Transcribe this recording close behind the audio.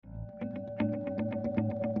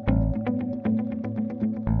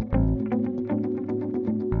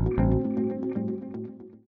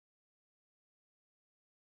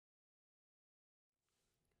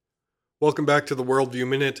Welcome back to the Worldview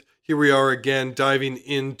Minute. Here we are again diving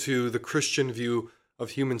into the Christian view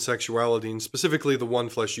of human sexuality and specifically the one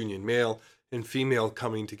flesh union, male and female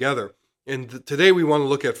coming together. And today we want to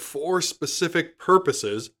look at 4 specific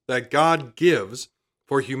purposes that God gives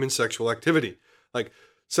for human sexual activity. Like,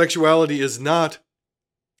 sexuality is not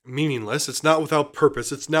meaningless. It's not without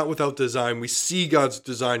purpose. It's not without design. We see God's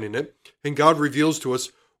design in it, and God reveals to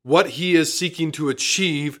us what He is seeking to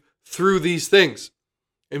achieve through these things.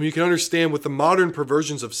 And you can understand with the modern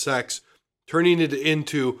perversions of sex, turning it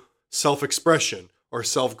into self-expression or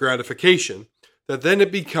self-gratification, that then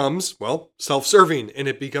it becomes, self-serving, and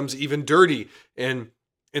it becomes even dirty and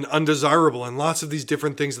undesirable, and lots of these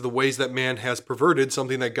different things are the ways that man has perverted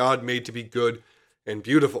something that God made to be good and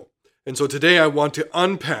beautiful. And so today I want to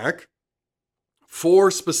unpack 4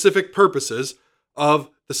 specific purposes of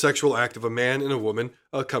the sexual act of a man and a woman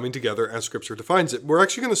coming together as Scripture defines it. We're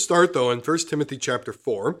actually going to start, though, in 1 Timothy chapter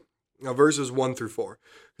 4, verses 1 through 4,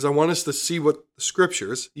 because I want us to see what the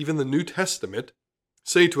Scriptures, even the New Testament,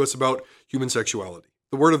 say to us about human sexuality.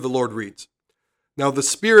 The word of the Lord reads, "Now the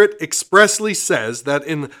Spirit expressly says that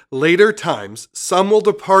in later times some will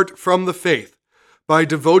depart from the faith by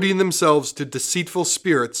devoting themselves to deceitful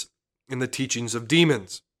spirits and the teachings of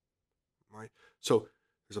demons." Right? So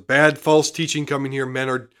there's a bad false teaching coming here. Men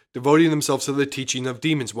are devoting themselves to the teaching of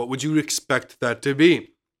demons. What would you expect that to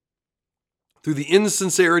be? "Through the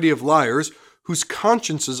insincerity of liars whose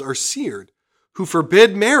consciences are seared, who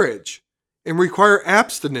forbid marriage and require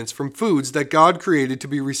abstinence from foods that God created to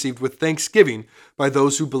be received with thanksgiving by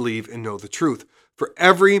those who believe and know the truth. For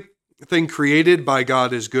everything created by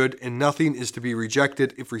God is good, and nothing is to be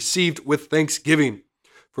rejected if received with thanksgiving,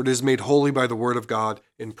 for it is made holy by the word of God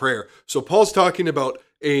in prayer." So Paul's talking about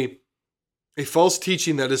a false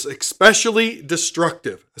teaching that is especially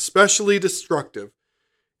destructive,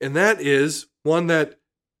 and that is one that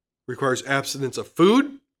requires abstinence of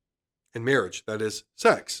food and marriage, that is,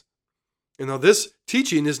 sex. And now this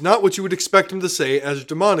teaching is not what you would expect him to say as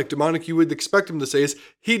demonic. Demonic you would expect him to say is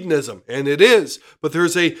hedonism, and it is. But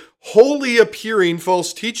there's a holy appearing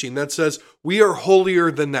false teaching that says we are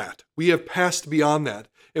holier than that. We have passed beyond that.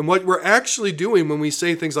 And what we're actually doing when we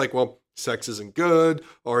say things like, sex isn't good,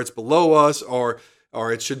 or it's below us, or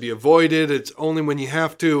it should be avoided, it's only when you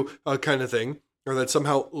have to, kind of thing, or that's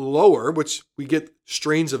somehow lower, which we get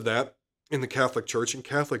strains of that in the Catholic Church and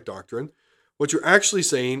Catholic doctrine. What you're actually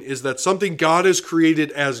saying is that something God has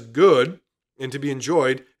created as good and to be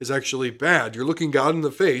enjoyed is actually bad. You're looking God in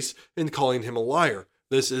the face and calling him a liar.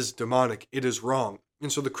 This is demonic. It is wrong.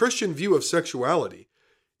 And so the Christian view of sexuality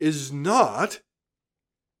is not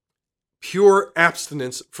pure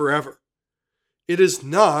abstinence forever. It is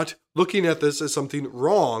not looking at this as something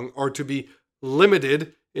wrong or to be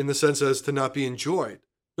limited in the sense as to not be enjoyed.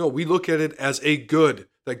 No, we look at it as a good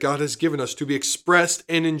that God has given us to be expressed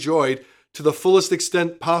and enjoyed to the fullest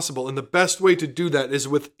extent possible. And the best way to do that is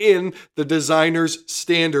within the designer's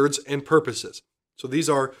standards and purposes. So these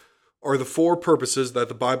are the 4 purposes that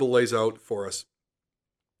the Bible lays out for us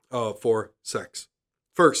for sex.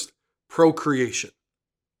 First, procreation.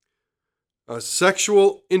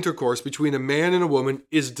 Sexual intercourse between a man and a woman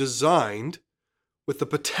is designed with the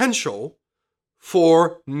potential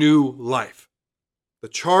for new life. The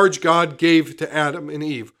charge God gave to Adam and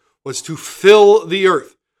Eve was to fill the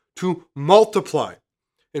earth, to multiply.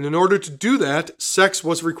 And in order to do that, sex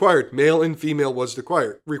was required. Male and female was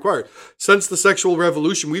required. Since the sexual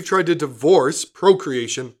revolution, we've tried to divorce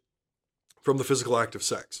procreation from the physical act of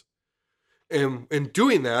sex. And in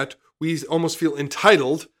doing that, we almost feel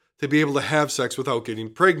entitled to be able to have sex without getting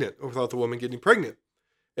pregnant, or without the woman getting pregnant.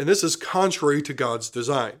 And this is contrary to God's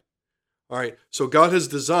design. All right, so God has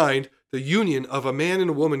designed the union of a man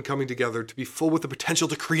and a woman coming together to be full with the potential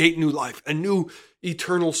to create new life, a new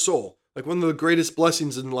eternal soul. Like, one of the greatest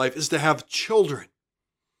blessings in life is to have children.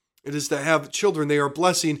 It is to have children. They are a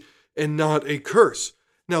blessing and not a curse.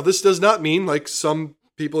 Now, this does not mean, like some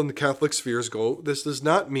people in the Catholic spheres go, this does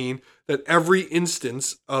not mean that every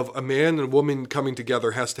instance of a man and a woman coming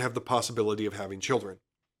together has to have the possibility of having children.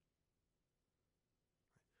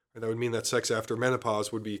 And that would mean that sex after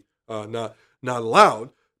menopause would be not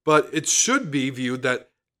allowed, but it should be viewed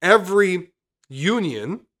that every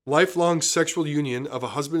union, lifelong sexual union of a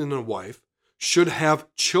husband and a wife, should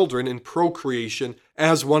have children and procreation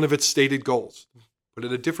as one of its stated goals. Put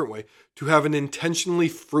it a different way, to have an intentionally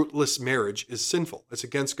fruitless marriage is sinful. It's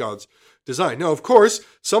against God's design. Now, of course,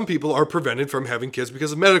 some people are prevented from having kids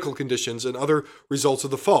because of medical conditions and other results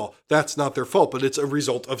of the fall. That's not their fault, but it's a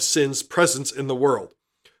result of sin's presence in the world.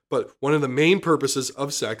 But one of the main purposes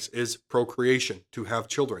of sex is procreation, to have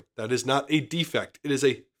children. That is not a defect. It is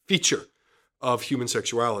a feature of human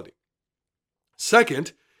sexuality.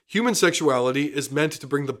 Second, human sexuality is meant to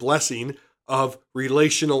bring the blessing of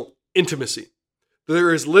relational intimacy.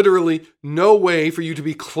 There is literally no way for you to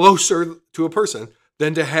be closer to a person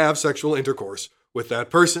than to have sexual intercourse with that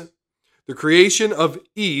person. The creation of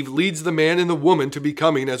Eve leads the man and the woman to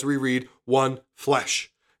becoming, as we read, one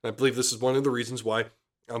flesh. And I believe this is one of the reasons why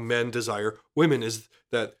men desire women, is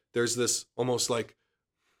that there's this almost like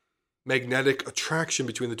magnetic attraction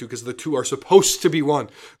between the two, because the two are supposed to be one.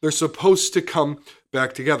 They're supposed to come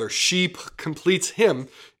back together. She completes him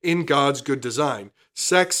in God's good design.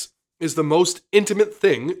 Sex is the most intimate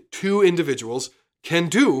thing two individuals can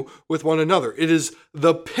do with one another. It is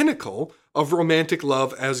the pinnacle of romantic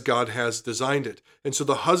love as God has designed it. And so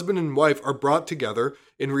the husband and wife are brought together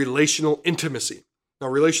in relational intimacy. Now,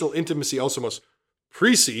 relational intimacy also must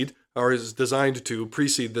precede, or is designed to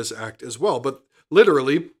precede this act as well. But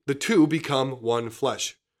literally, the two become one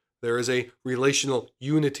flesh. There is a relational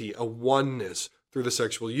unity, a oneness through the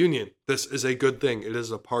sexual union. This is a good thing. It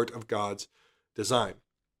is a part of God's design.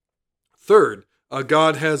 Third,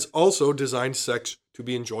 God has also designed sex to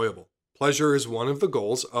be enjoyable. Pleasure is one of the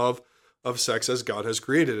goals of sex as God has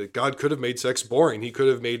created it. God could have made sex boring. He could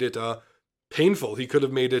have made it painful. He could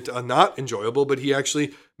have made it not enjoyable, but he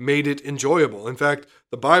actually made it enjoyable. In fact,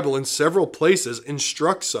 the Bible in several places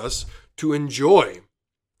instructs us to enjoy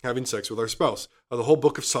having sex with our spouse. The whole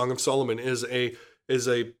book of Song of Solomon is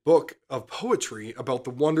a book of poetry about the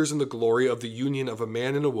wonders and the glory of the union of a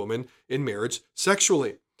man and a woman in marriage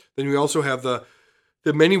sexually. Then we also have the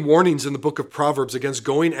many warnings in the book of Proverbs against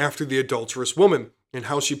going after the adulterous woman, and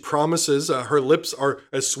how she promises her lips are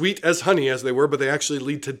as sweet as honey as they were, but they actually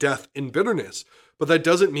lead to death and bitterness. But that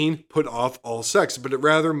doesn't mean put off all sex, but it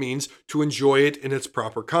rather means to enjoy it in its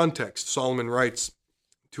proper context. Solomon writes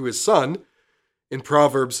to his son in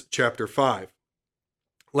Proverbs chapter 5,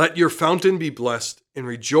 "Let your fountain be blessed, and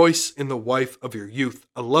rejoice in the wife of your youth,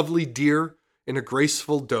 a lovely deer and a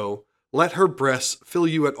graceful doe. Let her breasts fill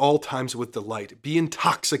you at all times with delight. Be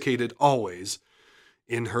intoxicated always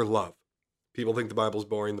in her love." People think the Bible's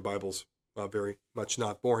boring. The Bible's very much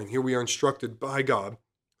not boring. Here we are instructed by God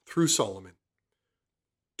through Solomon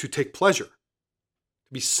to take pleasure,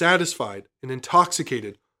 to be satisfied and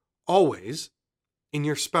intoxicated always in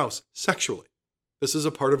your spouse sexually. This is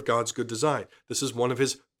a part of God's good design. This is one of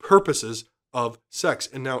his purposes of sex.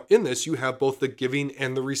 And now in this, you have both the giving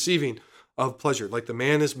and the receiving of pleasure. Like the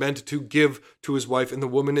man is meant to give to his wife and the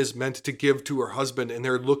woman is meant to give to her husband, and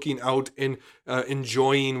they're looking out and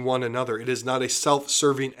enjoying one another. It is not a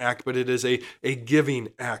self-serving act, but it is a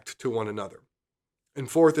giving act to one another. And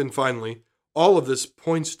fourth and finally, all of this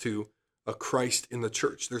points to a Christ in the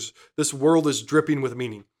church. This world is dripping with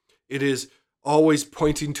meaning. It is always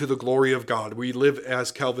pointing to the glory of God. We live,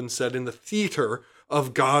 as Calvin said, in the theater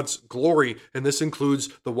of God's glory, and this includes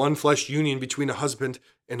the one flesh union between a husband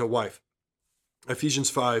and a wife. Ephesians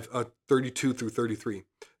 5, 32 through 33.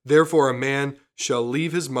 "Therefore a man shall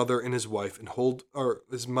leave his mother and his wife and hold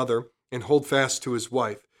fast to his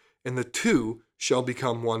wife, and the two shall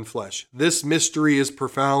become one flesh. This mystery is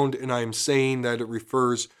profound, and I am saying that it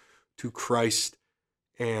refers to Christ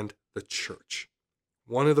and the church."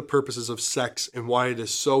 One of the purposes of sex and why it is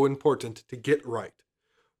so important to get right,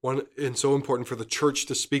 and so important for the church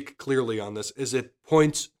to speak clearly on this, is it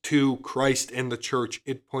points to Christ and the church.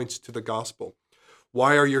 It points to the gospel.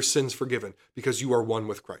 Why are your sins forgiven? Because you are one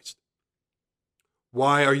with Christ.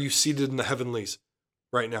 Why are you seated in the heavenlies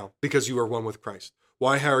right now? Because you are one with Christ.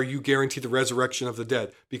 Why are you guaranteed the resurrection of the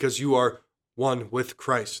dead? Because you are one with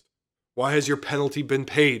Christ. Why has your penalty been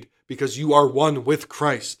paid? Because you are one with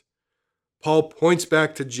Christ. Paul points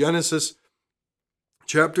back to Genesis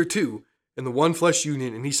chapter 2 and the one flesh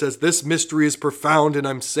union, and he says, this mystery is profound, and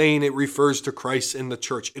I'm saying it refers to Christ in the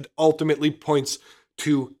church. It ultimately points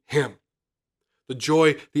to him. The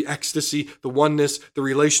joy, the ecstasy, the oneness, the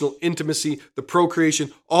relational intimacy, the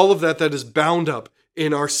procreation, all of that is bound up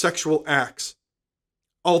in our sexual acts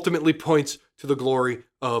ultimately points to the glory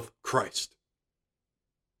of Christ.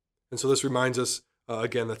 And so this reminds us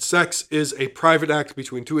again that sex is a private act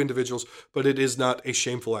between two individuals, but it is not a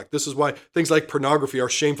shameful act. This is why things like pornography are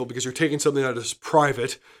shameful, because you're taking something that is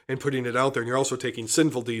private and putting it out there, and you're also taking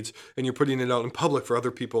sinful deeds and you're putting it out in public for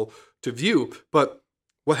other people to view. But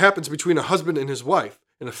what happens between a husband and his wife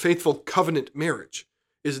in a faithful covenant marriage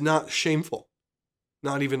is not shameful,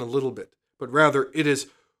 not even a little bit, but rather it is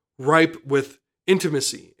ripe with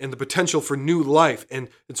intimacy and the potential for new life, and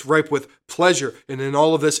it's ripe with pleasure. And in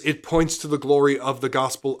all of this, it points to the glory of the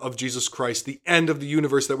gospel of Jesus Christ, the end of the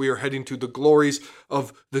universe that we are heading to, the glories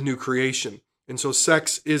of the new creation. And so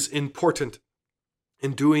sex is important,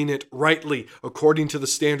 and doing it rightly according to the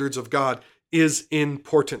standards of God is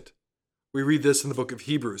important. We read this in the book of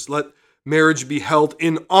Hebrews. Let marriage be held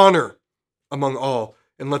in honor among all,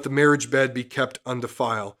 and let the marriage bed be kept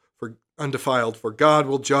undefiled, for God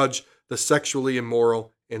will judge the sexually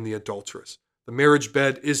immoral and the adulterous. The marriage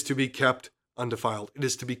bed is to be kept undefiled. It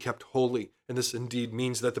is to be kept holy, and this indeed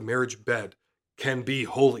means that the marriage bed can be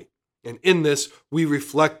holy. And in this, we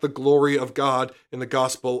reflect the glory of God in the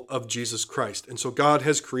gospel of Jesus Christ. And so God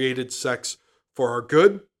has created sex for our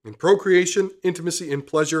good, in procreation, intimacy, and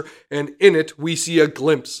pleasure, and in it we see a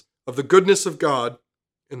glimpse of the goodness of God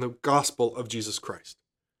in the gospel of Jesus Christ.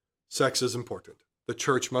 Sex is important. The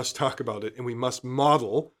church must talk about it, and we must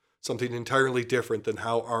model something entirely different than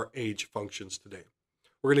how our age functions today.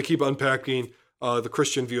 We're going to keep unpacking the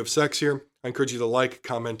Christian view of sex here. I encourage you to like,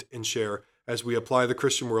 comment, and share as we apply the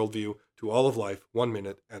Christian worldview to all of life, 1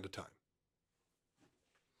 minute at a time.